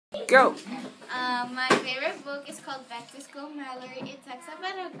Go. My favorite book is called Back to School Mallory. It talks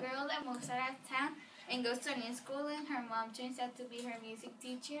about a girl that moves out of town and goes to a new school, and her mom turns out to be her music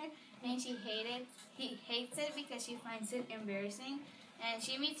teacher, and she hates it because she finds it embarrassing. And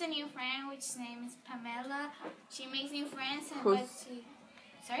she meets a new friend, which name is Pamela. She makes new friends,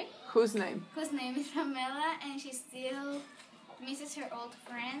 Whose name? Whose name is Pamela, and she still misses her old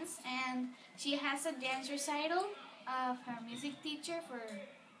friends. And she has a dance recital of her music teacher for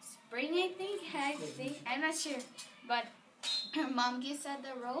spring, I think. I'm not sure. But her mom gives her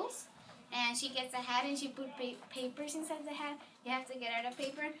the rolls, and she gets a hat, and she put papers inside the hat. You have to get out of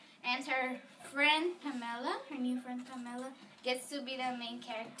paper. And her friend Pamela, her new friend Pamela, gets to be the main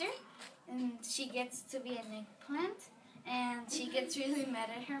character. And she gets to be an eggplant. And she gets really mad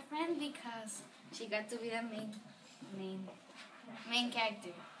at her friend because she got to be the main character.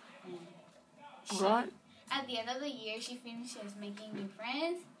 Right. At the end of the year, she finishes making new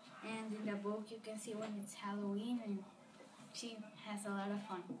friends, and in the book you can see when it's Halloween, and she has a lot of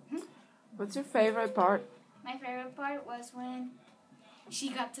fun. What's your favorite part? My favorite part was when she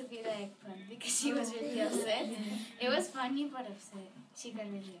got to be the eggplant because she was really upset. It was funny but upset. She got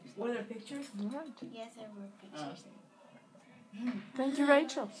really upset. Were there pictures? Right. Yes, there were pictures. Thank you,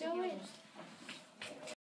 Rachel. Show it.